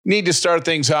Need to start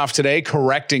things off today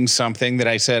correcting something that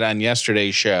I said on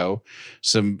yesterday's show.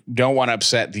 Don't want to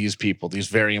upset these people, these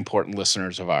very important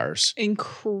listeners of ours.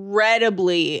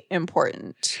 Incredibly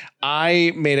important.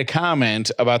 I made a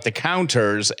comment about the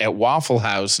counters at Waffle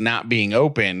House not being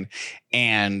open,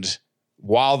 and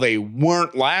while they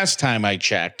weren't last time I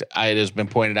checked, it has been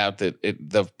pointed out that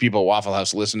the people at Waffle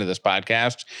House listen to this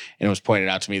podcast, and it was pointed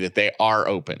out to me that they are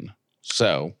open.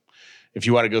 So if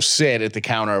you want to go sit at the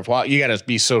counter of, well, you got to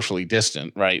be socially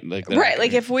distant, right? Right.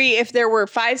 Like if there were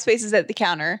 5 spaces at the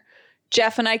counter,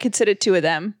 Jeff and I could sit at 2 of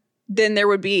them, then there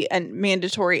would be a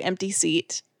mandatory empty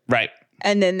seat. Right.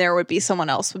 And then there would be someone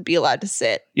else would be allowed to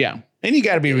sit. Yeah. And you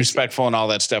got to be respectful and all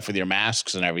that stuff with your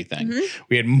masks and everything. Mm-hmm.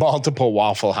 We had multiple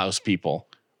Waffle House people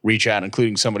reach out,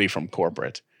 including somebody from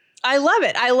corporate. I love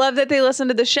it. I love that they listen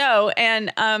to the show.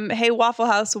 And hey, Waffle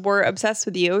House, we're obsessed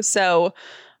with you. So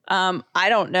I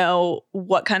don't know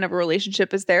what kind of a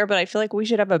relationship is there, but I feel like we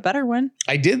should have a better one.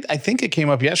 I think it came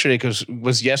up yesterday because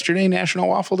was yesterday National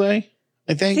Waffle Day?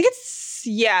 I think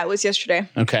it was yesterday.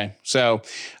 Okay. So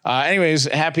anyways,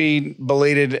 happy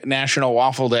belated National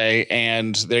Waffle Day.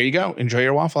 And there you go. Enjoy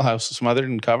your Waffle House, smothered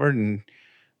and covered and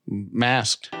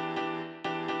masked.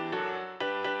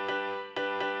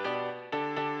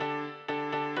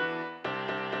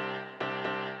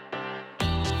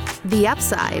 The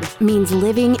Upside means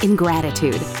living in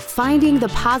gratitude, finding the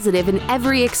positive in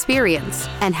every experience,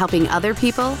 and helping other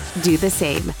people do the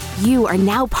same. You are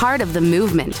now part of the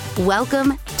movement.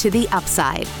 Welcome to The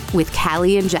Upside with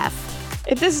Callie and Jeff.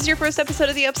 If this is your first episode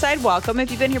of The Upside, welcome. If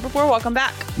you've been here before, welcome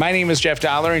back. My name is Jeff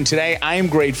Dollar, and today I am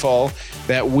grateful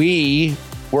that we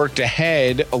worked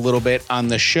ahead a little bit on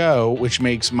the show, which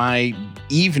makes my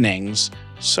evenings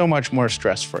so much more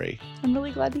stress-free. I'm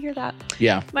really glad to hear that.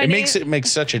 Yeah, it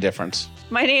makes such a difference.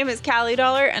 My name is Callie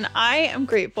Dollar, and I am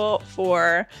grateful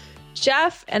for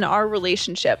Jeff and our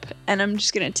relationship. And I'm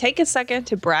just going to take a second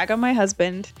to brag on my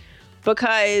husband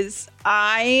because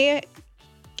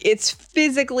it's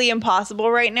physically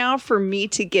impossible right now for me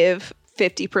to give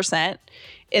 50%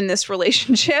 in this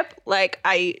relationship. Like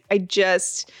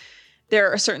there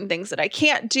are certain things that I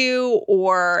can't do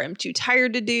or I'm too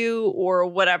tired to do or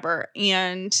whatever.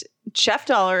 And Jeff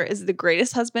Dollar is the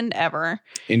greatest husband ever.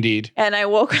 Indeed. And I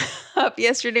woke up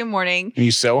yesterday morning.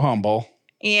 He's so humble.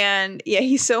 And yeah,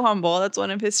 he's so humble. That's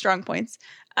one of his strong points.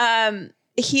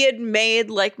 He had made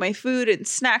like my food and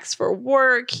snacks for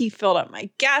work. He filled up my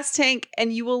gas tank,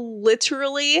 and you will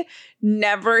literally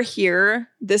never hear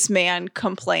this man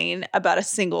complain about a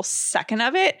single second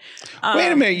of it.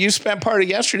 Wait a minute. You spent part of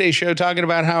yesterday's show talking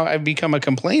about how I've become a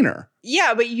complainer.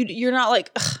 Yeah, but you're not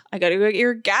like, I got to go get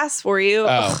your gas for you.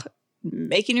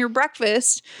 Making your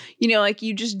breakfast. Like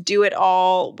you just do it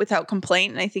all without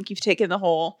complaint. And I think you've taken the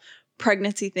whole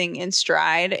pregnancy thing in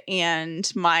stride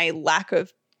and my lack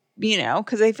of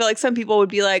because I feel like some people would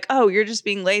be like, oh, you're just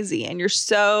being lazy, and you're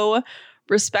so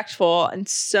respectful and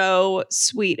so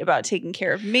sweet about taking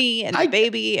care of me and the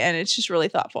baby. And it's just really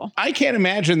thoughtful. I can't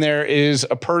imagine there is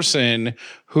a person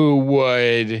who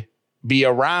would be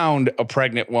around a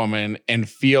pregnant woman and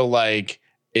feel like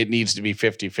it needs to be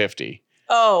 50-50.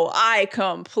 Oh, I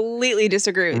completely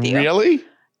disagree with you. Really?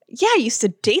 Yeah, I used to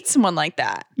date someone like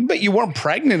that. But you weren't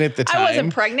pregnant at the time. I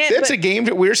wasn't pregnant. That's a game.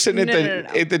 We were sitting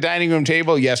at the dining room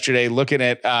table yesterday looking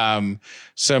at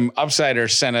some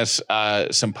Upsiders sent us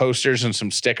some posters and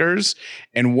some stickers.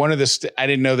 And one of the I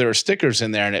didn't know there were stickers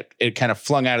in there, and it kind of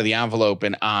flung out of the envelope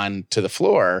and onto the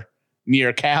floor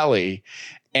near Callie.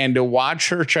 And to watch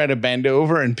her try to bend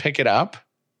over and pick it up,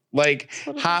 like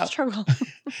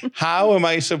how am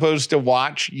I supposed to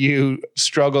watch you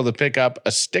struggle to pick up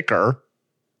a sticker?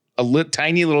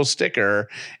 Tiny little sticker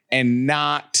and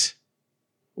not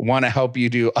want to help you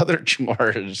do other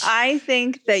chores. I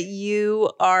think that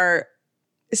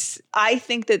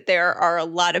there are a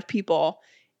lot of people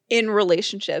in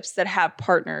relationships that have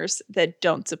partners that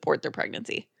don't support their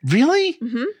pregnancy. Really?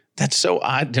 Mm-hmm. That's so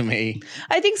odd to me.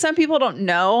 I think some people don't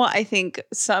know. I think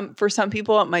for some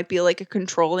people it might be like a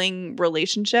controlling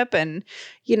relationship, and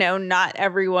not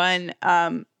everyone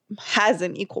has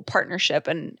an equal partnership,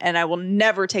 and I will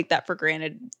never take that for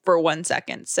granted for 1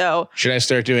 second. So should I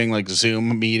start doing like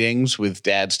Zoom meetings with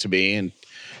dads to be and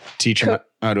teach them?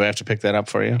 Oh, do I have to pick that up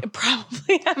for you?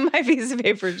 Probably have my piece of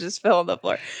paper just fill on the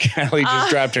floor. Callie just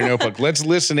dropped her notebook. Let's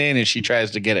listen in as she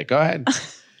tries to get it. Go ahead.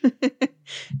 Do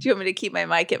you want me to keep my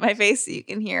mic at my face so you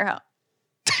can hear how?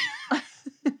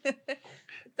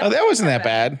 Oh, that wasn't that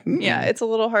bad. Yeah, it's a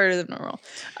little harder than normal.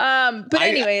 But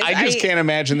anyways, I just can't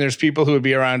imagine there's people who would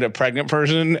be around a pregnant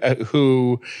person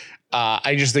who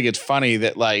I just think it's funny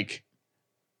that like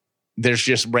there's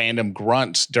just random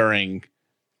grunts during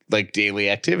like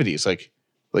daily activities. Like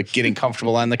like getting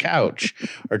comfortable on the couch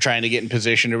or trying to get in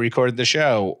position to record the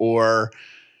show or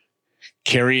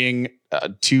carrying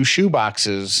 2 shoe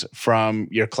boxes from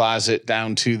your closet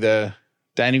down to the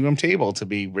dining room table to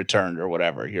be returned or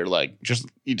whatever. You're like, just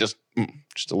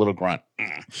a little grunt.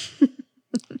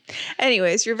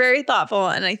 Anyways, you're very thoughtful,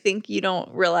 and I think you don't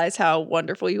realize how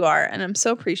wonderful you are, and I'm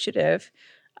so appreciative.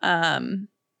 I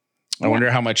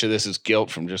wonder how much of this is guilt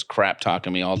from just crap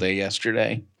talking me all day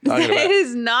yesterday. It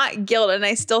is not guilt, and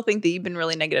I still think that you've been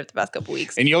really negative the past couple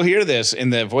weeks. And you'll hear this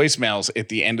in the voicemails at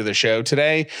the end of the show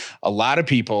today. A lot of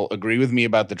people agree with me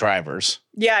about the drivers.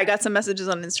 Yeah, I got some messages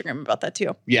on Instagram about that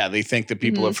too. Yeah, they think that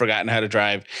people have forgotten how to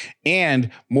drive.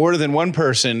 And more than one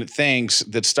person thinks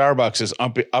that Starbucks is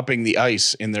upping the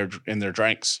ice in their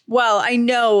drinks. Well, I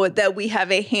know that we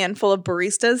have a handful of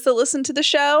baristas that listen to the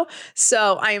show.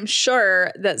 So I am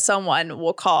sure that someone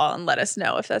will call and let us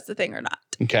know if that's the thing or not.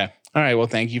 Okay. All right. Well,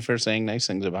 thank you for saying nice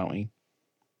things about me.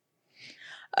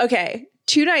 Okay.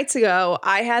 2 nights ago,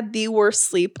 I had the worst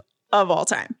sleep of all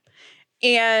time.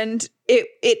 And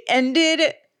it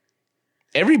ended.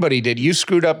 Everybody did. You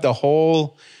screwed up the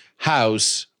whole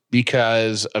house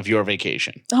because of your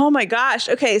vacation. Oh my gosh.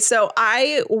 Okay. So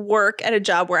I work at a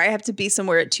job where I have to be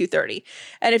somewhere at 2:30.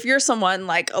 And if you're someone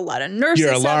like a lot of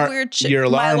nurses have weird shit. Your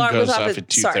alarm goes off at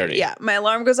 2:30. Sorry, yeah. My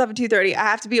alarm goes off at 2:30. I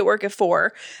have to be at work at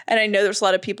 4. And I know there's a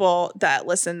lot of people that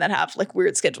listen that have like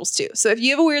weird schedules too. So if you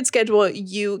have a weird schedule,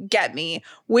 you get me.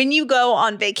 When you go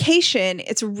on vacation,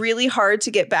 it's really hard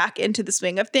to get back into the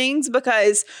swing of things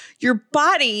because your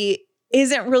body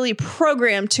isn't really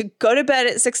programmed to go to bed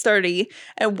at 6:30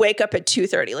 and wake up at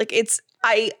 2:30. Like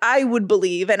I would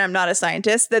believe, and I'm not a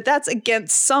scientist, that that's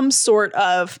against some sort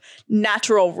of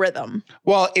natural rhythm.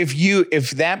 Well,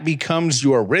 if that becomes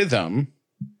your rhythm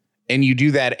and you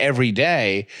do that every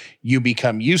day, you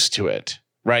become used to it,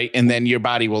 right? And then your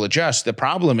body will adjust. The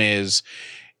problem is,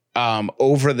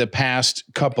 over the past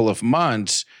couple of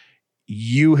months,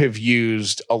 you have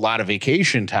used a lot of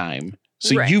vacation time.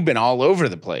 So You've been all over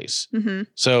the place. Mm-hmm.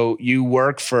 So you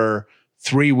work for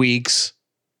 3 weeks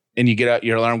and you get out,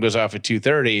 your alarm goes off at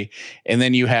 2:30 and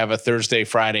then you have a Thursday,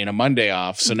 Friday, and a Monday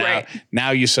off. So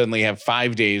now you suddenly have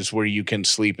 5 days where you can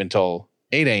sleep until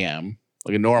 8 a.m.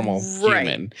 like a normal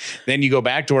human. Then you go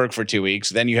back to work for 2 weeks.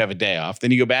 Then you have a day off.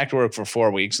 Then you go back to work for 4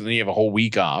 weeks and then you have a whole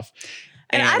week off.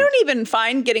 And I don't even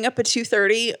find getting up at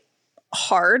 2:30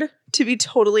 hard, to be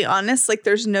totally honest. Like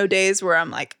there's no days where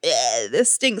I'm like, this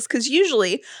stinks. Because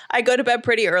usually I go to bed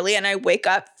pretty early and I wake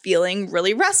up feeling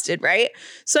really rested, right?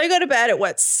 So I go to bed at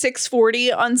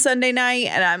 6:40 on Sunday night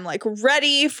and I'm like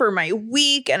ready for my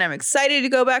week and I'm excited to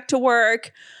go back to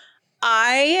work.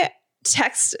 I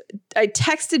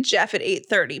texted Jeff at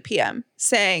 8:30 p.m.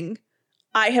 saying,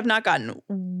 I have not gotten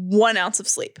 1 ounce of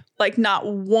sleep. Like not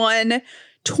one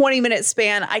 20-minute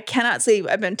span. I cannot sleep.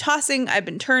 I've been tossing, I've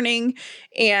been turning,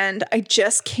 and I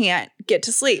just can't get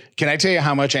to sleep. Can I tell you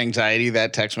how much anxiety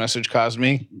that text message caused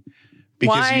me?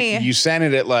 Because you sent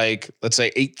it at let's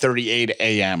say 8:38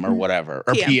 a.m. or whatever,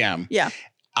 or p.m. Yeah.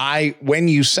 When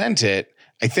you sent it,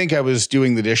 I think I was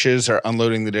doing the dishes or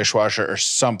unloading the dishwasher or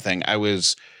something. I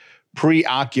was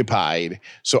preoccupied.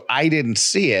 So I didn't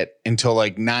see it until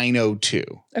 9:02.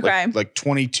 Okay. Like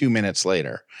 22 minutes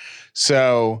later.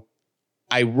 So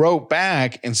I wrote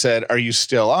back and said, are you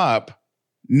still up?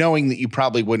 Knowing that you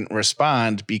probably wouldn't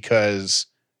respond because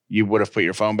you would have put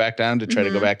your phone back down to try to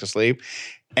go back to sleep.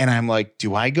 And I'm like,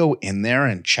 do I go in there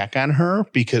and check on her?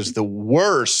 Because the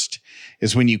worst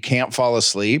is when you can't fall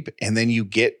asleep and then you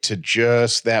get to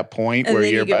just that point and where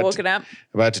you're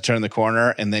about to turn the corner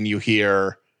and then you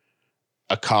hear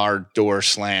a car door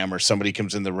slam or somebody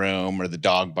comes in the room or the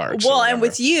dog barks. Well, and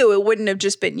with you, it wouldn't have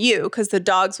just been you because the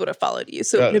dogs would have followed you.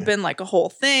 So it would have been like a whole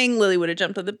thing. Lily would have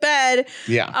jumped on the bed.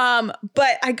 Yeah.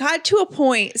 But I got to a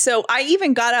point. So I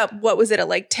even got up, what was it,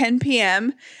 at 10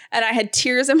 p.m. and I had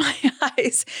tears in my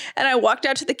eyes. And I walked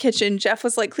out to the kitchen. Jeff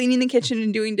was cleaning the kitchen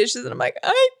and doing dishes. And I'm like,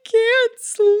 I can't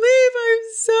sleep. I'm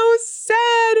so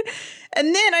sad.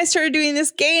 And then I started doing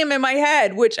this game in my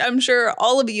head, which I'm sure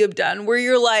all of you have done, where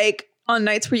you're on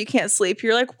nights where you can't sleep,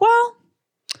 you're like, well,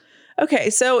 okay,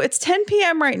 so it's 10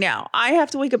 p.m. right now. I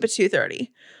have to wake up at 2:30.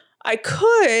 I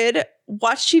could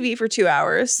watch TV for 2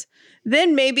 hours,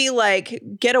 then maybe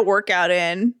get a workout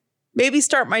in, maybe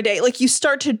start my day. You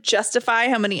start to justify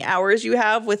how many hours you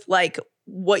have with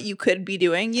what you could be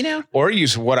doing, Or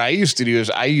what I used to do is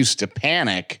I used to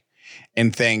panic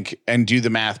and think and do the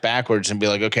math backwards and be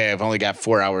like, okay, I've only got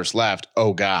 4 hours left.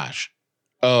 Oh gosh.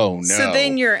 Oh, no. So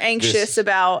then you're anxious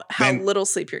about how little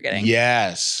sleep you're getting.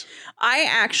 Yes. I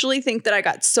actually think that I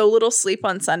got so little sleep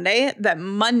on Sunday that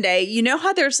Monday, you know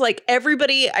how there's like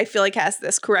everybody, I feel like has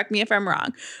this, correct me if I'm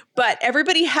wrong, but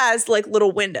everybody has like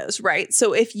little windows, right?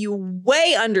 So if you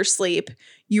way undersleep,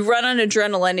 you run on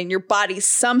adrenaline and your body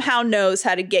somehow knows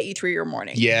how to get you through your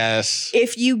morning. Yes.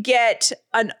 If you get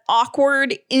an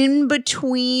awkward in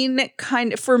between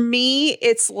kind of, for me,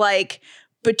 it's like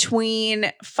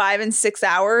between 5 and 6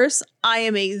 hours, I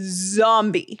am a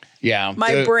zombie. Yeah.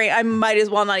 My brain, I might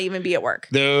as well not even be at work.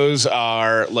 Those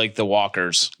are like the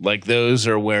walkers. Like those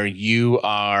are where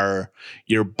your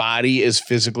body is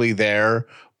physically there,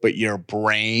 but your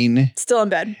brain still in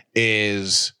bed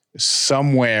is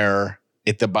somewhere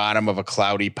at the bottom of a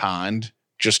cloudy pond,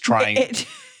 just trying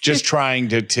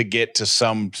to get to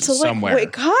somewhere.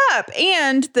 Like, wake up.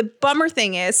 And the bummer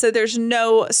thing is, so there's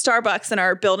no Starbucks in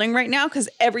our building right now because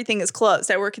everything is closed.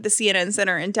 I work at the CNN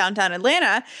Center in downtown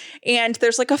Atlanta, and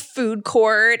there's like a food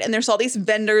court and there's all these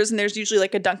vendors, and there's usually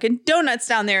like a Dunkin' Donuts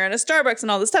down there and a Starbucks and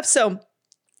all this stuff. So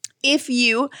if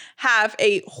you have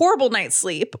a horrible night's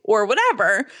sleep or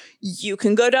whatever, you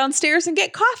can go downstairs and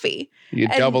get coffee. You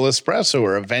double espresso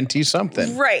or a venti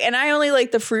something. Right. And I only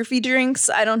like the froofy drinks.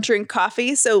 I don't drink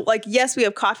coffee. So like, yes, we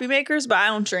have coffee makers, but I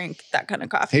don't drink that kind of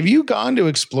coffee. Have you gone to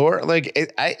explore?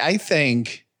 Like, I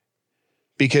think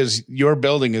because your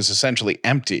building is essentially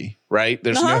empty, right?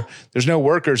 There's no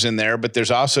workers in there, but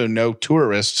there's also no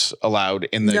tourists allowed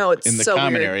in the so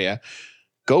common weird. area.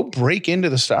 Go break into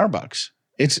the Starbucks.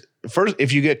 It's first,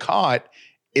 if you get caught,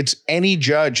 it's any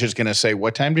judge is going to say,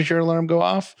 what time did your alarm go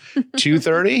off?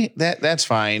 2:30? That's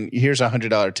fine. Here's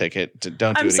 $100 ticket. Don't do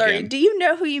it again. I'm sorry. Do you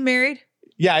know who you married?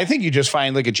 Yeah, I think you just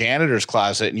find like a janitor's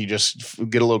closet and you just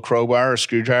get a little crowbar or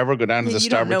screwdriver, go down to the Starbucks. You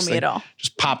don't know me at all.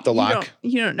 Just pop the lock.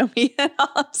 You don't know me at all.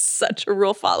 I'm such a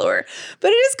rule follower. But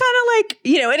it is kind of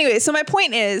like, anyway, so my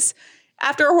point is,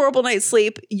 after a horrible night's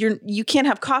sleep, you can't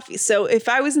have coffee. So if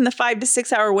I was in the 5 to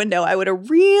 6 hour window, I would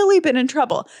have really been in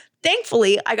trouble.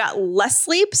 Thankfully, I got less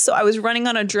sleep, so I was running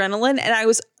on adrenaline and I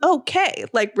was okay,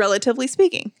 like relatively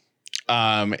speaking.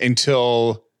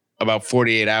 Until about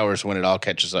 48 hours when it all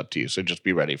catches up to you. So just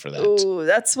be ready for that. Ooh,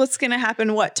 that's what's going to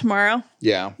happen, tomorrow?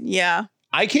 Yeah. Yeah.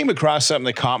 I came across something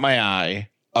that caught my eye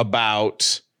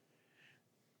about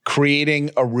creating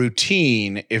a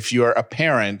routine if you're a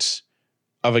parent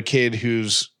of a kid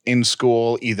who's in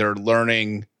school, either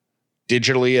learning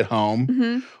digitally at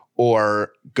home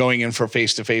or going in for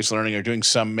face-to-face learning or doing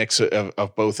some mix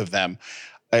of both of them.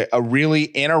 A really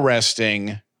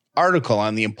interesting article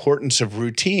on the importance of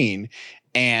routine.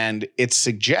 And it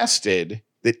suggested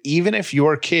that even if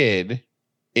your kid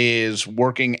is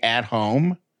working at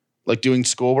home, like doing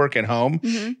schoolwork at home,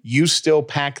 you still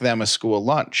pack them a school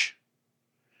lunch.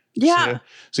 Yeah.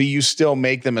 So you still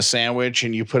make them a sandwich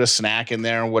and you put a snack in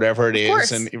there and whatever it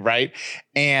is. And right.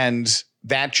 And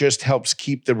that just helps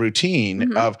keep the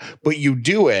routine but you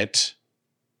do it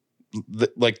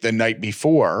like the night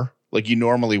before, like you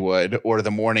normally would, or the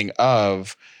morning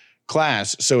of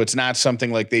class. So it's not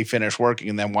something like they finish working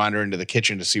and then wander into the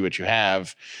kitchen to see what you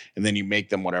have. And then you make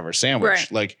them whatever sandwich.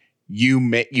 Right. Like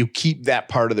you keep that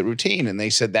part of the routine. And they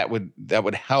said that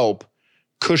would help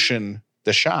cushion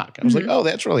the shock. I was like, oh,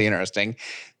 that's really interesting.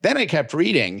 Then I kept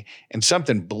reading and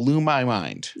something blew my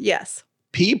mind. Yes.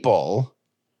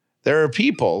 There are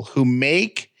people who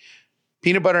make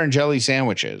peanut butter and jelly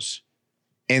sandwiches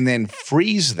and then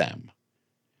freeze them,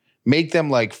 make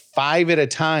them like 5 at a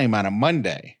time on a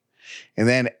Monday. And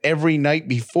then every night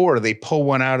before they pull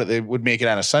one out, they would make it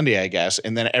on a Sunday, I guess.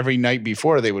 And then every night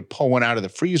before they would pull one out of the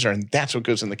freezer and that's what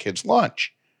goes in the kid's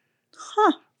lunch.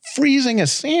 Huh. Freezing a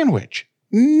sandwich.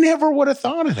 Never would have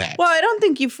thought of that. Well, I don't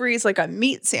think you freeze like a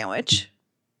meat sandwich.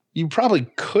 You probably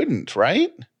couldn't,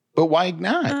 right? But why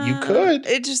not? You could.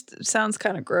 It just sounds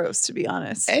kind of gross, to be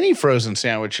honest. Any frozen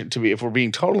sandwich, if we're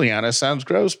being totally honest, sounds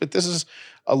gross. But this is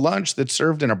a lunch that's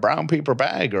served in a brown paper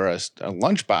bag or a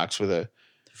lunchbox with a...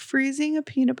 Freezing a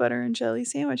peanut butter and jelly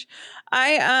sandwich.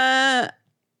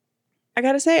 I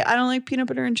got to say, I don't like peanut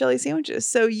butter and jelly sandwiches.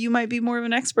 So you might be more of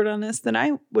an expert on this than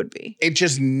I would be. It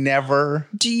just never...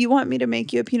 Do you want me to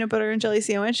make you a peanut butter and jelly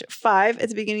sandwich 5 at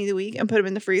the beginning of the week and put them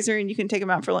in the freezer and you can take them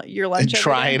out for your lunch? And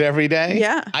try it every day?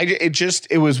 Yeah.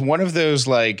 It was one of those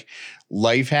like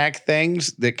life hack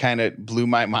things that kind of blew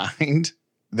my mind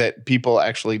that people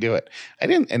actually do it. I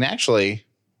didn't. And actually,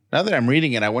 now that I'm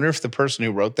reading it, I wonder if the person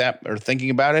who wrote that or thinking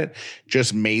about it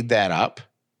just made that up.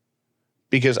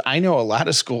 Because I know a lot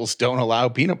of schools don't allow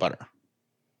peanut butter.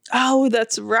 Oh,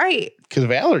 that's right. Because of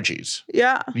allergies.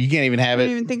 Yeah. You can't even have I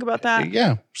didn't even think about that.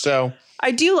 Yeah. So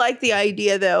I do like the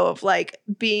idea, though, of like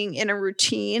being in a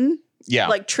routine. Yeah.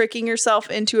 Like tricking yourself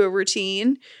into a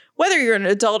routine. whether you're an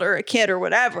adult or a kid or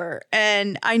whatever.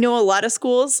 And I know a lot of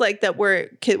schools like that where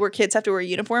kids have to wear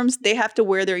uniforms. They have to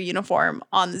wear their uniform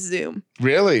on the Zoom.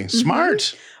 Really?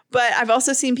 Smart. But I've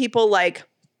also seen people like,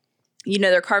 you know,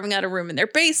 they're carving out a room in their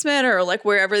basement or like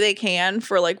wherever they can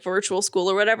for like virtual school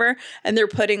or whatever. And they're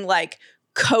putting like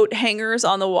coat hangers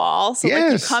on the wall. So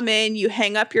like you come in, you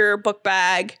hang up your book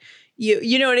bag.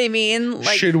 You know what I mean?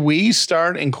 Like, should we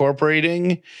start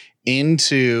incorporating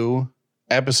into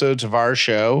episodes of our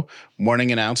show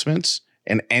morning announcements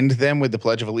and end them with the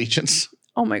Pledge of Allegiance?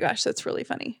 Oh my gosh, that's really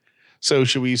funny. So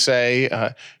should we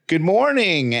say, good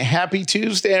morning, happy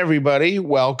Tuesday, everybody.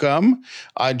 Welcome.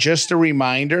 Just a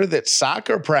reminder that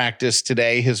soccer practice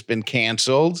today has been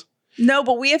canceled. No,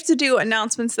 but we have to do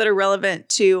announcements that are relevant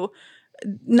to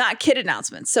not kid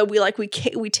announcements. So we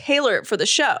tailor it for the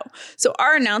show. So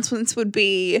our announcements would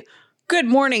be, good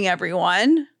morning,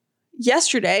 everyone.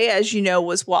 Yesterday, as you know,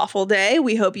 was waffle day.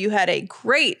 We hope you had a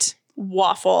great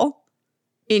waffle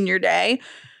in your day.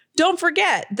 Don't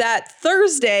forget that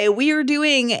Thursday, we are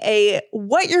doing a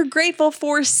What You're Grateful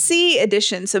For C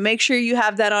edition. So make sure you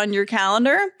have that on your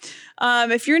calendar.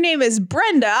 If your name is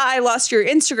Brenda, I lost your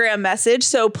Instagram message.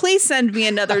 So please send me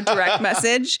another direct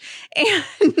message.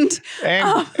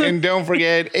 And don't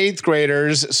forget, 8th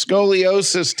graders,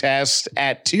 scoliosis test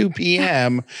at 2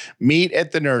 p.m. Meet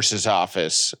at the nurse's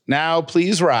office. Now,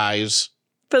 please rise.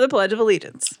 For the Pledge of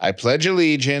Allegiance. I pledge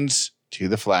allegiance to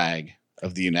the flag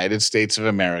of the United States of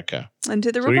America. And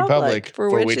to the Republic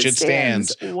for which it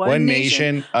stands, one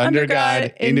nation, under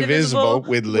God, indivisible,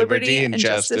 with liberty and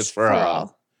justice for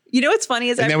all. You know what's funny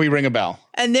is then we ring a bell.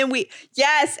 And then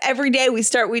every day we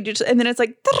do, and then it's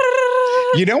like.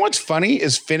 You know what's funny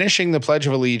is finishing the Pledge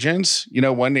of Allegiance, you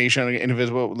know, one nation,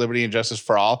 indivisible, with liberty and justice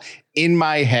for all. In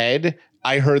my head,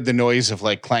 I heard the noise of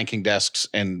like clanking desks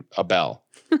and a bell.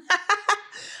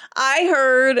 I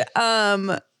heard,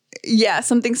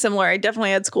 something similar. I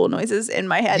definitely had school noises in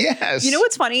my head. Yes. You know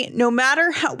what's funny? No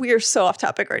matter how, we are so off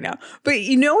topic right now, but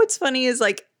you know what's funny is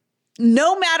like,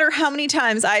 no matter how many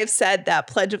times I have said that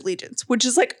Pledge of Allegiance, which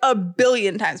is like a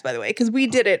billion times, by the way, because we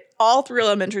did it all through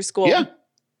elementary school. Yeah.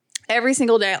 Every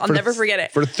single day. I'll never forget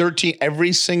it. For 13,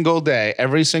 every single day,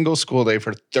 every single school day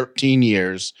for 13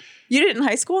 years. You did it in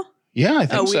high school? Yeah, I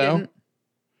think so. Didn't.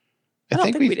 I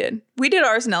don't think we did. We did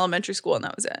ours in elementary school and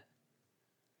that was it.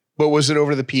 But was it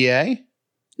over the PA?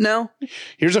 No.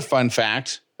 Here's a fun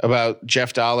fact about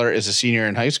Jeff Dollar as a senior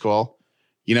in high school.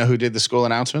 You know who did the school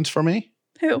announcements for me?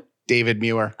 Who? David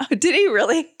Muir. Oh, did he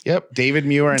really? Yep. David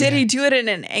Muir. Did he do it in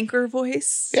an anchor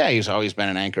voice? Yeah, he's always been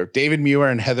an anchor. David Muir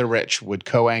and Heather Rich would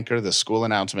co-anchor the school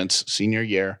announcements senior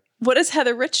year. What does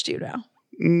Heather Rich do now?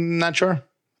 Not sure. I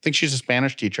think she's a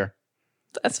Spanish teacher.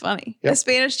 That's funny. Yep. A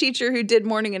Spanish teacher who did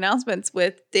morning announcements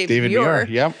with David Muir.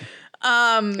 Yep.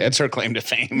 That's her claim to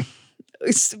fame.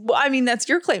 I mean, that's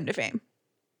your claim to fame.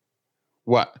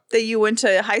 What? That you went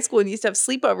to high school and used to have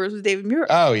sleepovers with David Muir.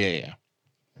 Oh, yeah.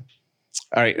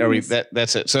 All right.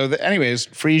 That's it. So anyways,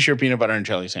 freeze your peanut butter and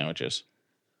jelly sandwiches.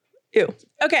 Ew.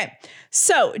 Okay.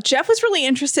 So Jeff was really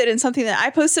interested in something that I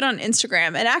posted on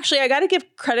Instagram. And actually, I got to give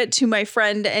credit to my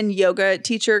friend and yoga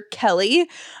teacher, Kelly,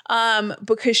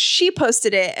 because she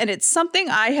posted it. And it's something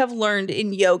I have learned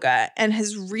in yoga and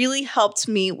has really helped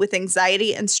me with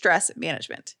anxiety and stress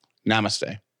management.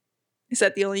 Namaste. Is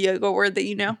that the only yoga word that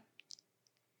you know?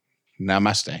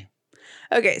 Namaste.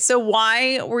 Okay. So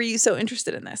why were you so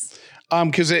interested in this?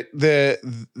 Because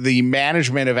the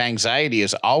management of anxiety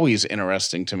is always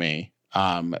interesting to me.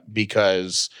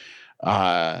 Because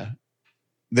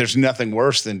there's nothing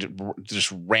worse than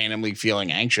just randomly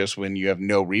feeling anxious when you have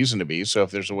no reason to be. So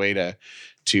if there's a way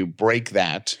to break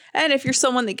that. And if you're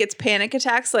someone that gets panic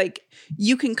attacks, like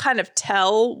you can kind of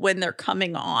tell when they're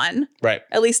coming on. Right.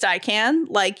 At least I can.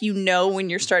 Like, you know, when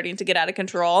you're starting to get out of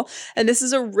control. And this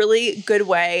is a really good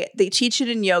way. They teach it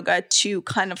in yoga to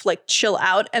kind of like chill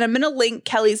out. And I'm going to link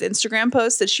Kelly's Instagram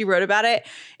post that she wrote about it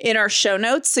in our show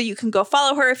notes. So you can go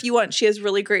follow her if you want. She has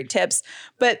really great tips.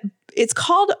 But it's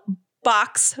called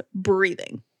box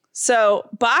breathing. So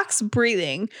box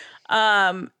breathing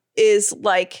is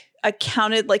like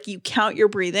like you count your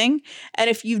breathing. And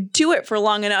if you do it for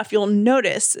long enough, you'll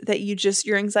notice that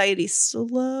your anxiety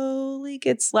slowly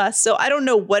gets less. So I don't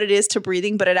know what it is to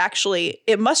breathing, but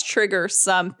it must trigger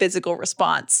some physical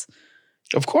response.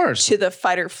 Of course. To the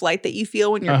fight or flight that you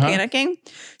feel when you're panicking.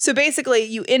 So basically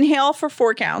you inhale for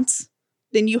 4 counts,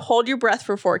 then you hold your breath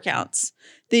for 4 counts,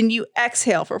 then you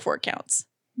exhale for 4 counts,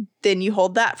 then you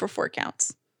hold that for 4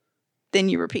 counts, then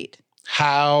you repeat.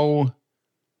 How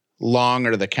long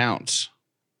are the counts?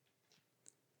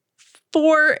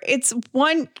 4, it's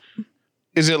 1.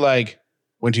 Is it like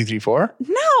 1, 2, 3, 4?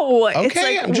 No. Okay, it's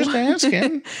like, I'm just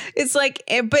asking. It's like,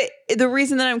 but the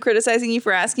reason that I'm criticizing you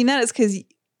for asking that is because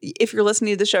if you're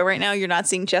listening to the show right now, you're not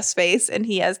seeing Jeff's face, and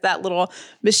he has that little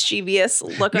mischievous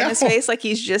look on his face, like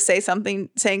he's just saying something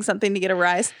to get a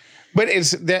rise. But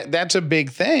that's a big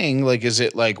thing. Like, is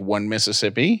it like 1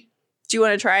 Mississippi? Do you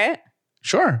want to try it?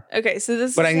 Sure. Okay, so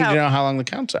this. But is I need to know how long the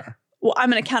counts are. Well,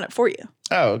 I'm going to count it for you.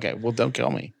 Oh, okay. Well, don't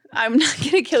kill me. I'm not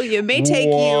going to kill you. It may take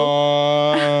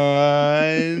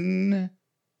 1,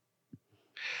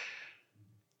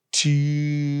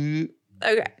 2.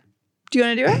 Okay. Do you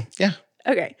want to do it? Yeah.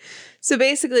 Okay. So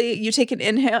basically, you take an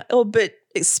inhale, but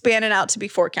span it out to be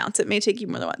 4 counts. It may take you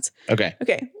more than once. Okay.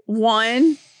 Okay.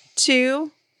 1,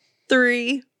 2,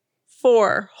 3,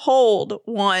 4. Hold.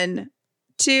 1,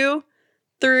 2,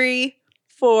 3,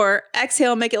 4.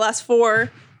 Exhale. Make it last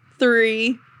 4,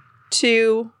 3,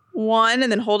 2, 1.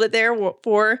 And then hold it there.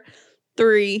 4,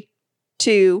 3,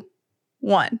 2,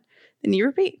 1. Then you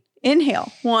repeat.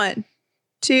 Inhale. 1,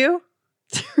 2,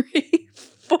 3,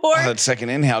 4. Oh, that second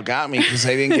inhale got me because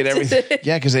I didn't get everything.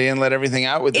 Yeah, because I didn't let everything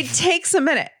out with it. Takes a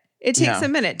minute. It takes a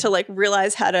minute to like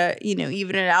realize how to,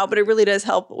 even it out, but it really does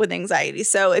help with anxiety.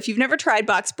 So if you've never tried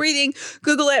box breathing,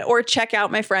 Google it or check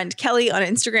out my friend Kelly on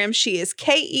Instagram. She is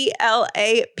KELAPERRY.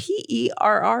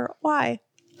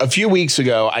 A few weeks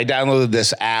ago, I downloaded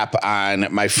this app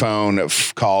on my phone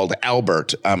called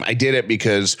Albert. I did it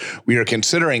because we are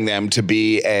considering them to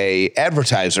be a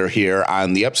advertiser here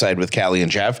on The Upside with Callie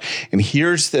and Jeff. And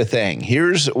here's the thing.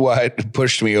 Here's what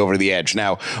pushed me over the edge.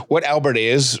 Now, what Albert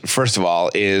is, first of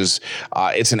all, is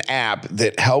it's an app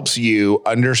that helps you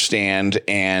understand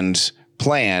and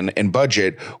plan and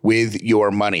budget with your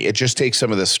money. It just takes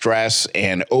some of the stress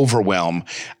and overwhelm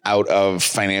out of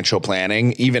financial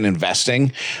planning, even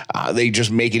investing. They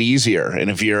just make it easier. And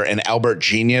if you're an Albert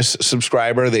Genius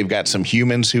subscriber, they've got some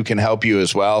humans who can help you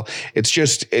as well.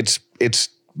 It's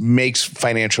makes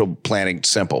financial planning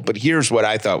simple. But here's what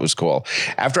I thought was cool.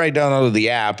 After I downloaded the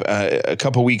app, a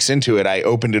couple weeks into it, I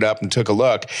opened it up and took a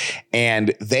look,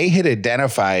 and they had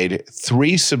identified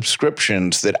 3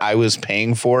 subscriptions that I was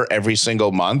paying for every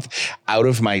single month out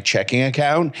of my checking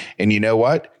account. And you know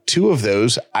what? 2 of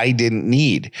those I didn't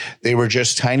need. They were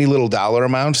just tiny little dollar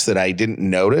amounts that I didn't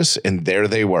notice, and there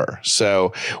they were.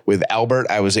 So with Albert,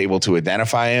 I was able to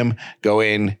identify them, go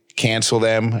in, cancel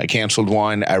them. I canceled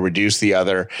one. I reduced the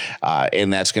other.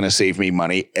 And that's going to save me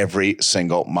money every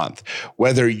single month.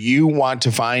 Whether you want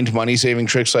to find money saving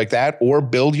tricks like that or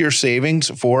build your savings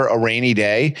for a rainy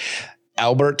day,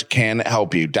 Albert can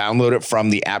help you. Download it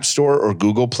from the App Store or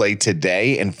Google Play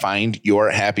today and find your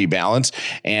happy balance.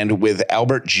 And with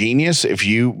Albert Genius, if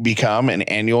you become an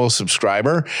annual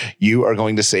subscriber, you are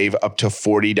going to save up to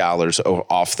 $40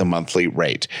 off the monthly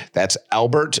rate. That's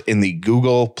Albert in the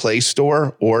Google Play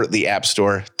Store or the App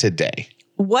Store today.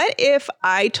 What if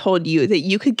I told you that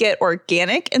you could get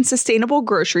organic and sustainable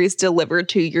groceries delivered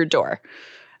to your door?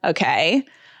 Okay.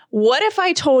 What if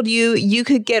I told you you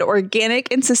could get organic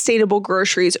and sustainable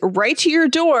groceries right to your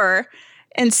door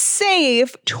and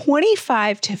save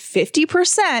 25 to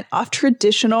 50% off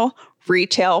traditional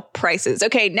retail prices?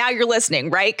 Okay, now you're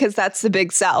listening, right? Because that's the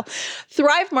big sell.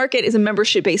 Thrive Market is a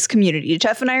membership-based community.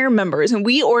 Jeff and I are members, and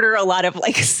we order a lot of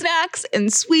like snacks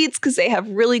and sweets because they have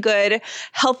really good,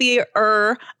 healthier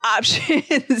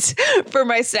options for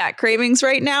my snack cravings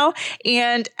right now.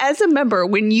 And as a member,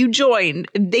 when you join,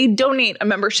 they donate a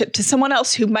membership to someone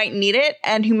else who might need it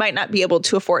and who might not be able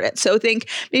to afford it. So think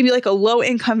maybe like a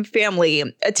low-income family,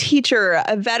 a teacher,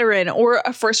 a veteran, or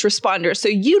a first responder. So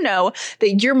you know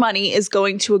that your money is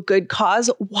going to a good cause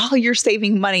while you're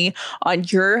saving money on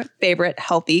your favorite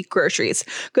healthy groceries.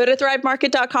 Go to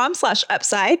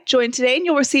thrivemarket.com/upside. Join today and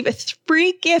you'll receive a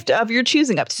free gift of your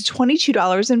choosing up to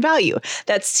 $22 in value.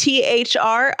 That's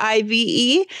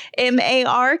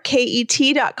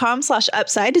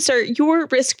thrivemarket.com/upside to start your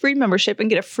risk-free membership and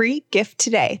get a free gift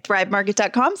today.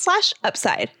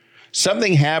 thrivemarket.com/upside.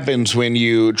 Something happens when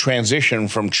you transition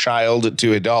from child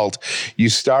to adult. You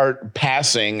start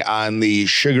passing on the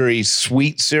sugary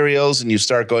sweet cereals and you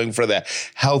start going for the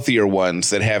healthier ones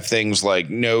that have things like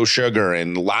no sugar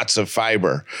and lots of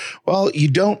fiber. Well, you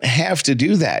don't have to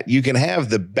do that. You can have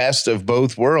the best of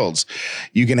both worlds.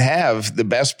 You can have the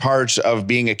best parts of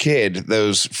being a kid,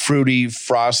 those fruity,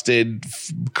 frosted,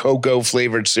 cocoa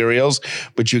flavored cereals,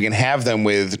 but you can have them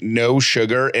with no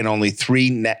sugar and only 3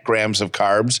 net grams of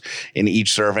carbs in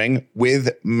each serving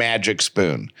with Magic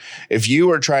Spoon. If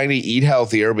you are trying to eat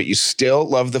healthier, but you still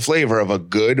love the flavor of a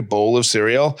good bowl of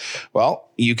cereal, well,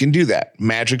 you can do that.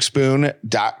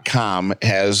 MagicSpoon.com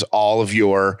has all of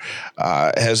your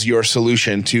has your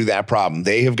solution to that problem.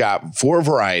 They have got 4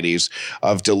 varieties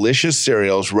of delicious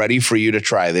cereals ready for you to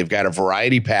try. They've got a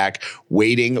variety pack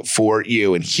waiting for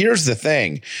you. And here's the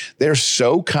thing. They're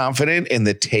so confident in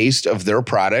the taste of their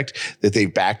product that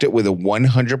they've backed it with a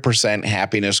 100%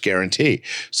 happiness guarantee.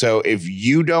 So if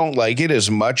you don't like it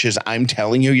as much as I'm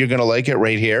telling you you're going to like it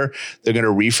right here, they're going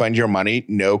to refund your money,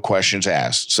 no questions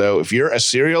asked. So if you're a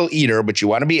cereal eater, but you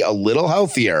want to be a little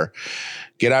healthier,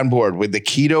 get on board with the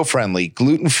keto-friendly,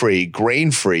 gluten-free,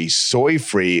 grain-free,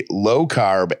 soy-free,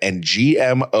 low-carb, and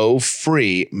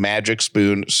GMO-free Magic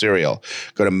Spoon cereal.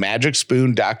 Go to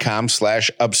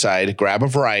magicspoon.com/upside, grab a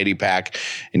variety pack,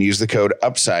 and use the code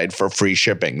UPSIDE for free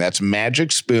shipping. That's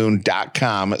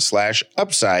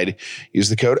magicspoon.com/upside. Use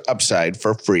the code UPSIDE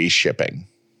for free shipping.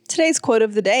 Today's quote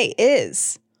of the day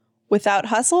is, "Without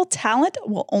hustle, talent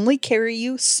will only carry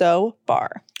you so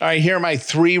far." All right, here are my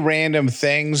 3 random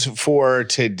things for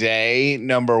today.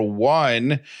 Number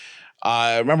 1,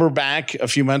 remember back a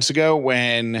few months ago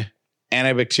when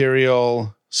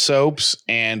antibacterial soaps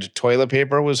and toilet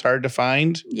paper was hard to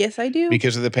find? Yes, I do.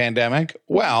 Because of the pandemic?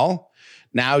 Well,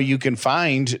 now you can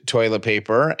find toilet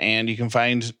paper and you can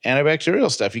find antibacterial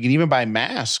stuff. You can even buy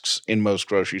masks in most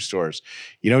grocery stores.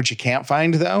 You know what you can't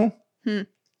find, though?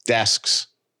 Desks.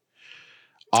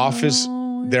 Office.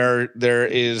 There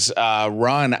is a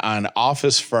run on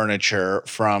office furniture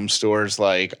from stores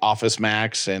like Office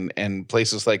Max and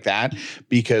places like that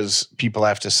because people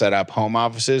have to set up home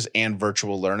offices and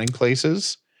virtual learning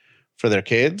places for their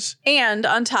kids. And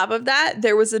on top of that,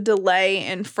 there was a delay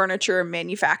in furniture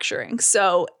manufacturing.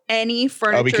 So any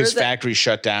furniture. Oh, because factories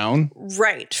shut down?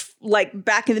 Right. Like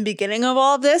back in the beginning of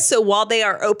all of this. So while they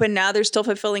are open now, they're still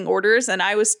fulfilling orders. And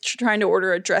I was trying to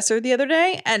order a dresser the other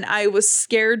day and I was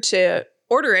scared to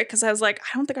order it because I was like,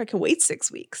 I don't think I can wait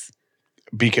 6 weeks.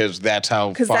 Because that's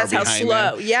how far that's behind.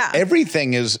 How slow. Yeah.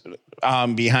 Everything is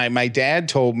behind. My dad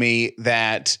told me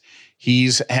that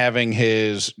he's having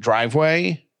his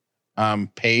driveway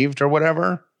paved or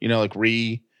whatever, like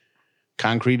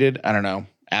re-concreted. I don't know,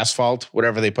 asphalt,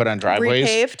 whatever they put on driveways.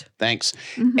 Repaved. Thanks.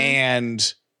 Mm-hmm.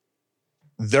 And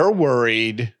they're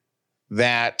worried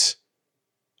that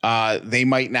they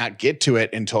might not get to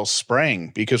it until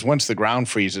spring because once the ground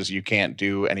freezes, you can't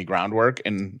do any groundwork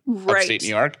in upstate New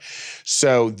York.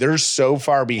 So they're so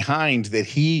far behind that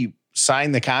he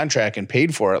signed the contract and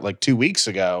paid for it like 2 weeks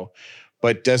ago,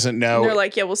 but doesn't know. And they're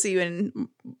like, yeah, we'll see you in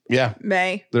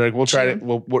May. They're like, we'll try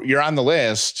to, you're on the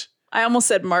list. I almost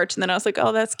said March, and then I was like,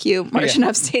 oh, that's cute. March in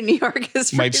upstate New York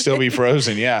is freezing. Might still be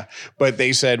frozen, yeah. But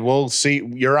they said, we'll see,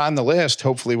 you're on the list.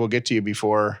 Hopefully we'll get to you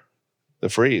before the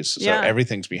freeze. So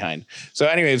everything's behind. So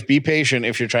anyways, be patient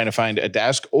if you're trying to find a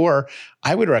desk, or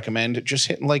I would recommend just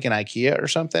hitting like an IKEA or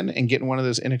something and getting one of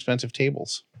those inexpensive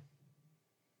tables.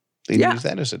 They use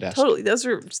that as a desk. Totally. Those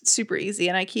are super easy.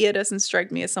 And IKEA doesn't strike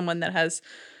me as someone that has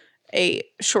a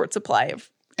short supply of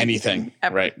anything.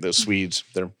 Right. The Swedes,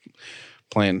 they're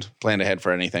planned ahead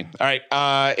for anything. All right.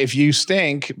 If you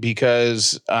stink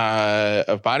because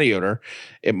of body odor,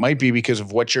 it might be because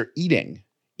of what you're eating.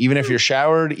 Even if you're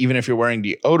showered, even if you're wearing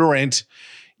deodorant,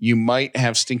 you might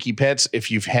have stinky pits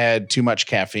if you've had too much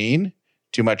caffeine,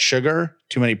 too much sugar,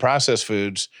 too many processed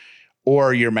foods,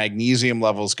 or your magnesium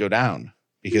levels go down.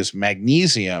 Because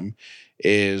magnesium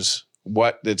is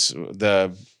that's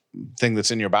the thing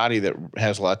that's in your body that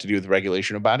has a lot to do with the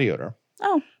regulation of body odor.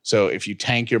 Oh. So if you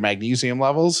tank your magnesium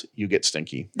levels, you get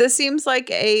stinky. This seems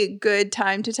like a good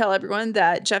time to tell everyone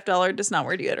that Jeff Dollar does not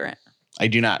wear deodorant. I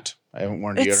do not. I haven't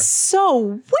worn deodorant. It's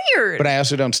so weird. But I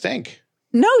also don't stink.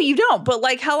 No, you don't. But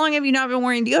like, how long have you not been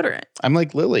wearing deodorant? I'm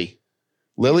like Lily.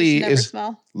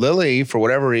 Lily, for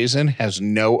whatever reason, has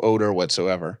no odor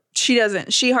whatsoever. She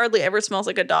doesn't. She hardly ever smells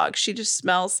like a dog. She just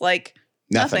smells like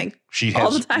nothing. She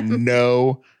has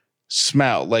no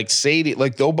smell. Like Sadie,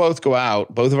 like they'll both go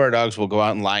out. Both of our dogs will go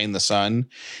out and lie in the sun.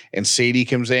 And Sadie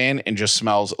comes in and just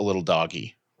smells a little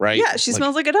doggy, right? Yeah, she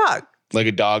smells like a dog. Like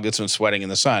a dog that's been sweating in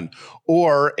the sun.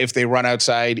 Or if they run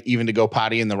outside even to go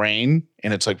potty in the rain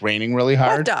and it's like raining really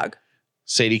hard. Wet dog.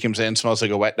 Sadie comes in, smells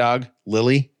like a wet dog.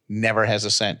 Lily never has a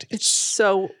scent. It's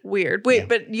so weird. Wait,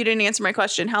 but you didn't answer my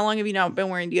question. How long have you not been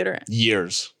wearing deodorant?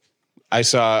 Years. I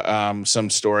saw some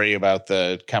story about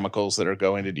the chemicals that are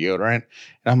going to deodorant.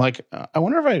 And I'm like, I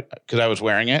wonder if because I was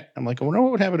wearing it. I'm like, I wonder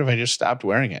what would happen if I just stopped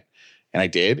wearing it. And I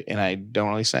did. And I don't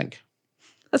really stink.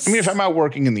 I mean, if I'm out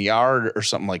working in the yard or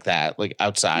something like that, like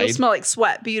outside. You smell like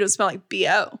sweat, but you don't smell like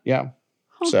BO. Yeah.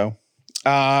 Huh. So,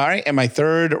 all right. And my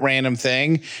third random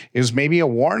thing is maybe a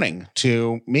warning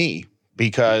to me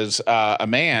because a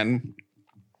man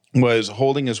was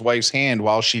holding his wife's hand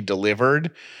while she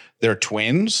delivered their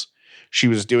twins. She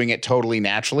was doing it totally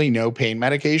naturally, no pain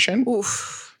medication.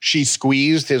 Oof. She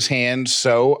squeezed his hand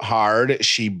so hard,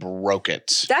 she broke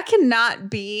it. That cannot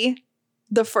be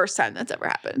the first time that's ever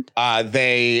happened.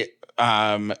 The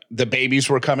babies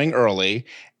were coming early,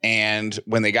 and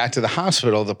when they got to the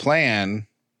hospital, the plan,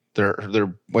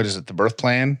 their what is it, the birth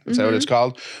plan? Is that what it's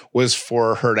called? Was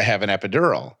for her to have an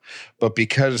epidural. But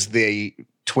because the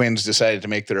twins decided to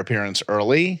make their appearance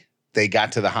early, they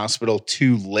got to the hospital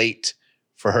too late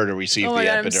for her to receive the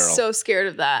epidural. I'm so scared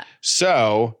of that.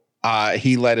 So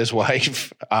he let his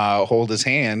wife hold his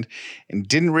hand and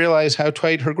didn't realize how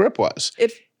tight her grip was.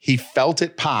 He felt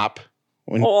it pop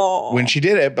when she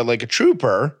did it, but like a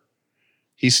trooper,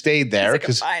 he stayed there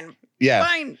because fine.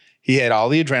 He had all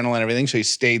the adrenaline and everything, so he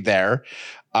stayed there.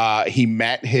 He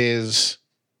met his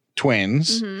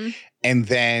twins, and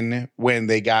then when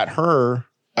they got her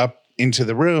up into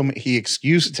the room, he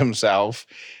excused himself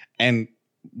and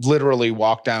literally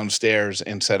walked downstairs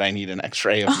and said, I need an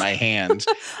x-ray of my hand.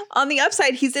 On the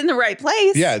upside, he's in the right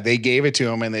place. Yeah, they gave it to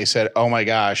him and they said, oh my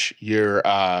gosh, your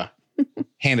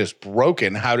hand is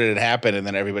broken. How did it happen? And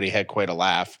then everybody had quite a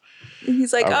laugh. And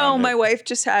he's like, my wife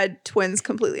just had twins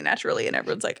completely naturally. And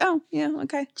everyone's like, oh, yeah,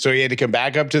 okay. So he had to come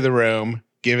back up to the room,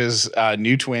 give his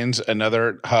new twins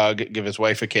another hug, give his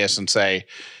wife a kiss and say,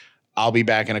 I'll be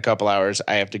back in a couple hours.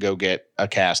 I have to go get a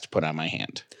cast put on my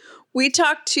hand. We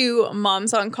talked to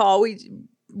Moms on Call.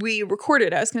 We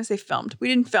recorded, I was going to say filmed. We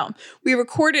didn't film. We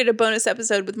recorded a bonus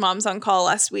episode with Moms on Call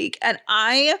last week. And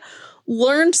I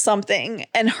learned something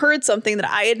and heard something that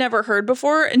I had never heard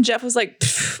before. And Jeff was like,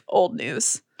 old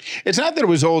news. It's not that it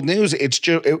was old news. It's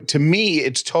just, to me,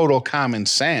 it's total common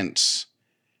sense.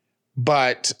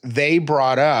 But they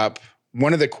brought up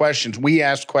one of the questions. We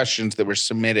asked questions that were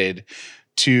submitted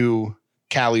to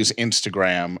Callie's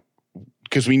Instagram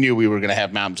because we knew we were going to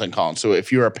have Moms on Call. And so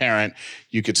if you're a parent,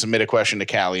 you could submit a question to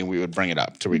Callie and we would bring it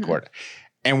up to record it.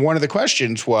 And one of the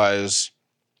questions was,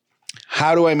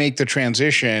 how do I make the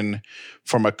transition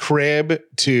from a crib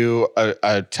to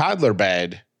a toddler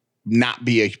bed not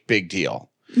be a big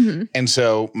deal? And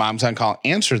so Moms on Call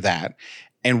answered that.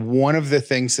 And one of the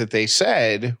things that they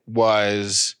said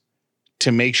was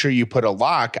to make sure you put a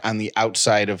lock on the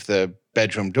outside of the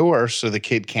bedroom door so the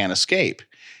kid can't escape.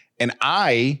 And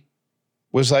I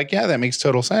was like, yeah, that makes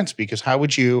total sense, because how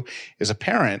would you, as a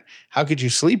parent, how could you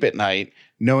sleep at night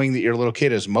knowing that your little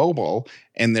kid is mobile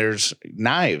and there's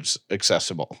knives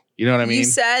accessible? You know what I mean? You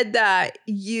said that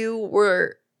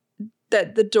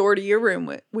that the door to your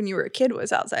room when you were a kid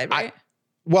was outside, right?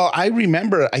 I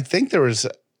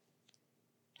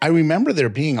remember there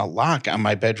being a lock on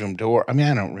my bedroom door. I mean,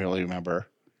 I don't really remember.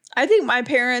 I think my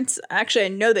parents, actually, I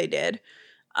know they did,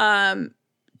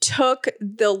 took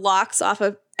the locks off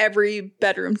of every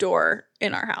bedroom door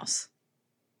in our house.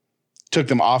 Took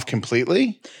them off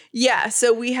completely? Yeah.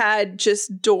 So we had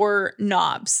just door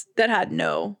knobs that had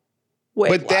no way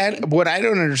of locking. What I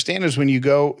don't understand is when you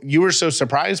go, you were so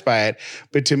surprised by it,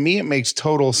 but to me it makes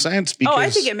total sense because I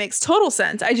think it makes total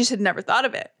sense. I just had never thought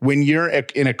of it. When you're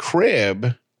in a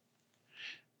crib,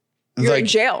 you're in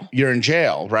jail. You're in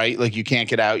jail, right? Like you can't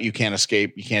get out, you can't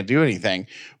escape, you can't do anything.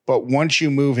 But once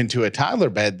you move into a toddler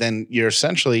bed, then you're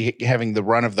essentially having the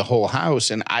run of the whole house.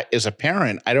 And I, as a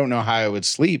parent, I don't know how I would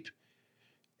sleep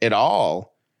at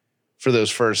all for those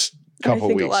first couple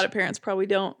weeks. I think a lot of parents probably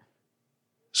don't.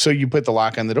 So you put the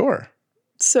lock on the door.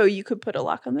 So you could put a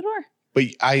lock on the door. But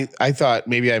I thought,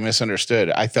 maybe I misunderstood.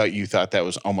 I thought you thought that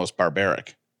was almost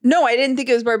barbaric. No, I didn't think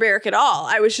it was barbaric at all.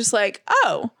 I was just like,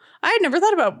 oh, I had never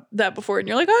thought about that before. And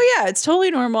you're like, oh yeah, it's totally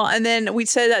normal. And then we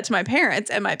said that to my parents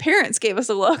and my parents gave us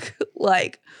a look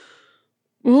like,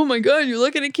 oh my God, you're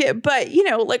looking at a kid. But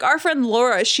like our friend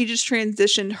Laura, she just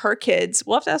transitioned her kids.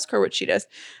 We'll have to ask her what she does,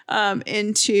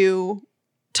 into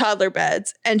toddler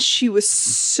beds. And she was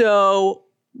so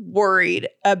worried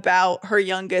about her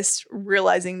youngest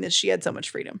realizing that she had so much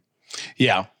freedom.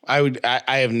 Yeah, I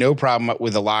have no problem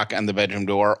with a lock on the bedroom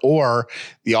door. Or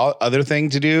the other thing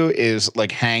to do is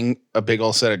like hang a big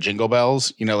old set of jingle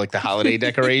bells, like the holiday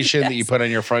decoration that you put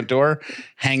on your front door.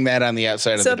 Hang that on the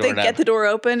outside of the door. So if they get the door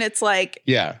open, it's like,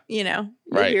 you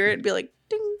right. Hear it be like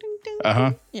ding, ding,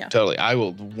 ding. Yeah, totally. I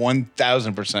will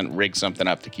 1000% rig something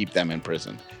up to keep them in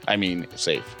prison. I mean,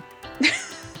 safe.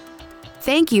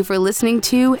 Thank you for listening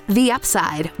to The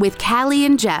Upside with Callie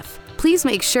and Jeff. Please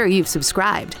make sure you've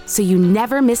subscribed so you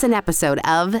never miss an episode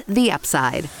of The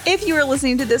Upside. If you are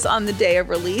listening to this on the day of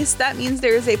release, that means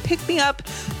there is a Pick Me Up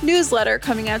newsletter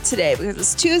coming out today because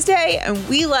it's Tuesday and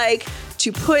we like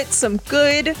to put some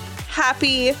good,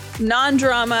 happy,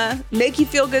 non-drama, make you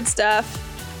feel good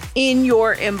stuff in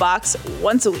your inbox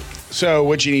once a week. So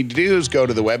what you need to do is go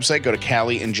to the website, go to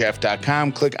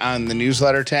CallieandJeff.com, click on the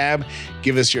newsletter tab,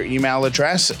 give us your email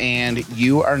address, and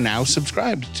you are now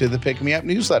subscribed to the Pick Me Up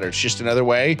newsletter. It's just another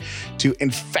way to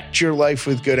infect your life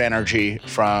with good energy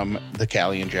from the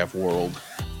Callie and Jeff world.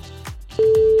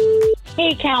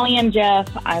 Hey, Callie and Jeff.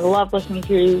 I love listening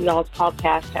to y'all's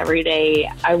podcast every day.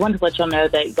 I wanted to let y'all know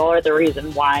that y'all are the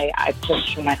reason why I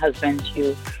pushed for my husband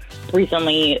to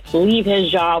recently leave his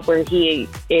job where he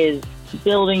is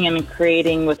building and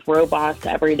creating with robots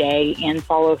every day and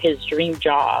follow his dream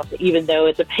job. Even though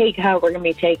it's a pay cut we're going to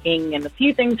be taking and a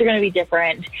few things are going to be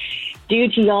different due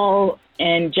to y'all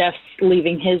and Jeff's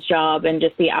leaving his job and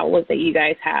just the outlook that you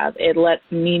guys have, it lets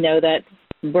me know that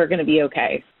we're going to be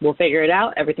okay. We'll figure it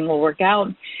out. Everything will work out.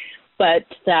 But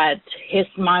that his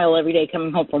smile every day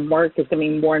coming home from work is going to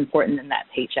be more important than that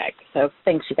paycheck. So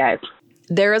thanks, you guys.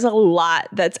 There is a lot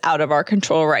that's out of our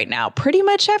control right now. Pretty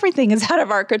much everything is out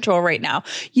of our control right now.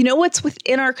 You know what's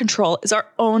within our control is our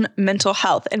own mental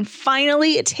health and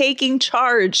finally taking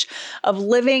charge of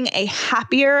living a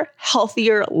happier,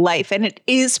 healthier life. And it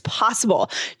is possible.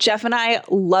 Jeff and I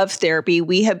love therapy.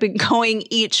 We have been going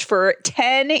each for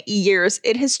 10 years.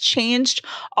 It has changed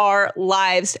our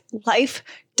lives. Life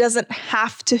doesn't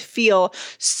have to feel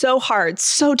so hard,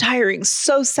 so tiring,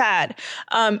 so sad.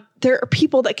 There are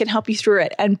people that can help you through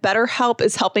it, and BetterHelp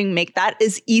is helping make that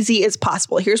as easy as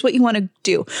possible. Here's what you want to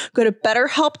do. Go to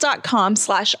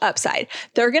betterhelp.com/upside.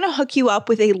 They're going to hook you up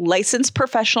with a licensed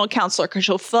professional counselor because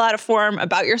you'll fill out a form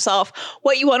about yourself,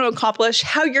 what you want to accomplish,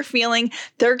 how you're feeling.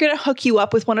 They're going to hook you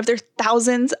up with one of their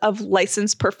thousands of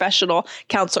licensed professional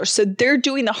counselors. So they're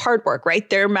doing the hard work, right?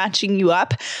 They're matching you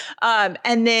up.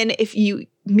 And then if you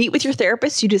meet with your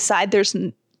therapist, you decide there's,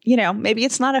 maybe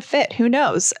it's not a fit. Who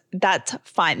knows? That's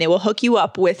fine. They will hook you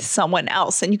up with someone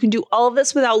else. And you can do all of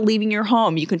this without leaving your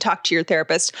home. You can talk to your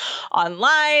therapist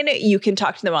online. You can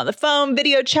talk to them on the phone,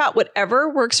 video chat, whatever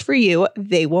works for you.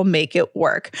 They will make it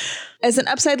work. As an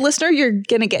Upside listener, you're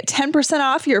going to get 10%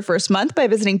 off your first month by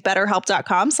visiting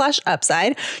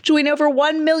betterhelp.com/upside. Join over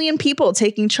 1 million people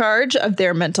taking charge of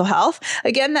their mental health.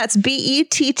 Again, that's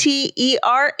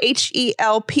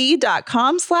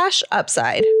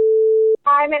betterhelp.com/upside.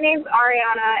 Hi, my name's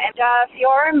Ariana, and Jeff,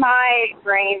 your and my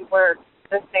brain works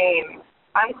the same.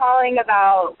 I'm calling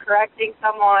about correcting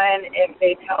someone if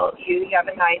they tell you you have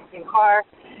a nice new car.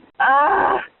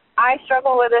 I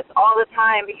struggle with this all the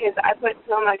time because I put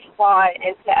so much thought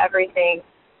into everything.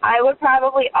 I would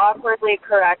probably awkwardly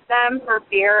correct them for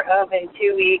fear of in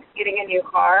 2 weeks getting a new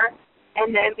car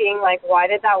and then being like, why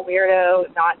did that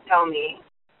weirdo not tell me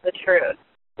the truth?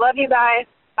 Love you guys.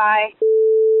 Bye.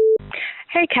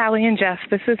 Hey, Callie and Jeff,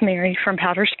 this is Mary from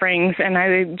Powder Springs, and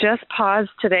I just paused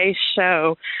today's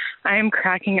show. I am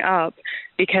cracking up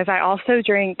because I also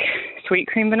drink sweet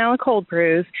cream vanilla cold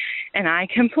brews, and I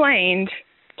complained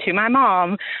to my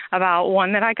mom about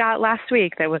one that I got last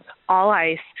week that was all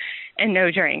ice and no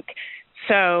drink.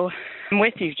 So I'm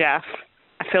with you, Jeff.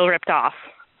 I feel ripped off.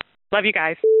 Love you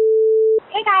guys.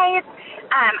 Hey, guys.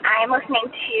 I'm listening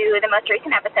to the most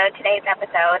recent episode, today's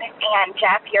episode, and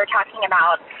Jeff, you're talking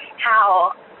about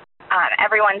how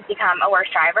everyone's become a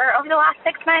worse driver over the last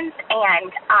 6 months,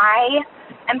 and I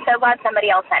am so glad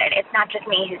somebody else said it. It's not just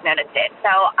me who's noticed it.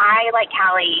 So I, like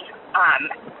Callie,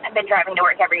 have been driving to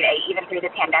work every day, even through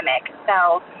the pandemic.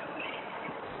 So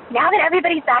now that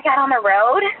everybody's back out on the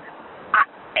road,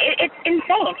 it's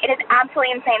insane. It is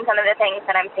absolutely insane, some of the things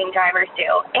that I'm seeing drivers do.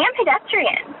 And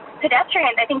pedestrians.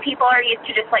 I think people are used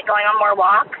to just like going on more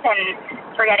walks and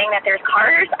forgetting that there's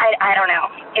cars. I don't know.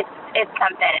 It's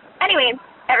something. Anyway,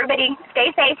 everybody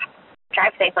stay safe.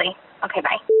 Drive safely. Okay,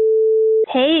 bye.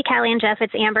 Hey, Callie and Jeff,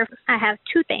 it's Amber. I have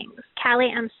two things.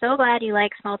 Callie, I'm so glad you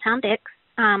like Small Town Dicks.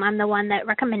 I'm the one that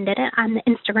recommended it. I'm the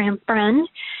Instagram friend.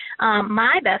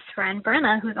 My best friend,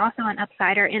 Brenna, who's also an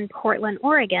Upsider in Portland,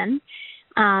 Oregon,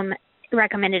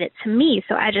 recommended it to me.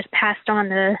 So I just passed on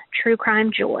the true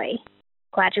crime joy.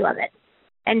 Glad you love it.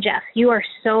 And Jeff, you are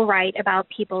so right about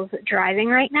people's driving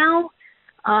right now.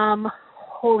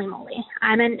 Holy moly.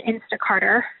 I'm an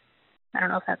Instacarter. I don't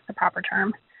know if that's the proper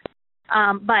term.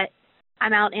 But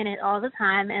I'm out in it all the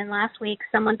time. And last week,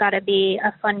 someone thought it'd be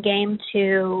a fun game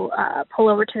to pull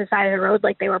over to the side of the road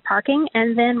like they were parking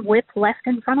and then whip left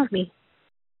in front of me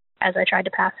as I tried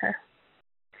to pass her.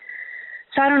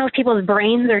 So I don't know if people's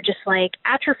brains are just like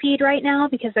atrophied right now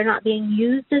because they're not being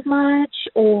used as much,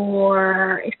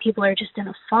 or if people are just in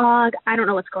a fog. I don't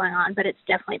know what's going on, but it's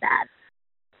definitely bad.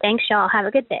 Thanks, y'all. Have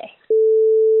a good day.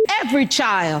 Every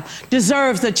child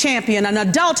deserves a champion, an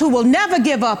adult who will never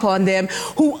give up on them,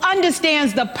 who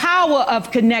understands the power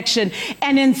of connection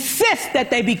and insists that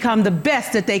they become the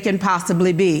best that they can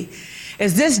possibly be.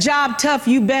 Is this job tough?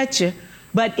 You betcha.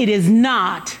 But it is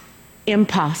not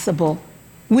impossible.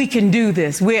 We can do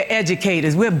this. We're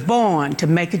educators. We're born to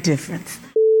make a difference.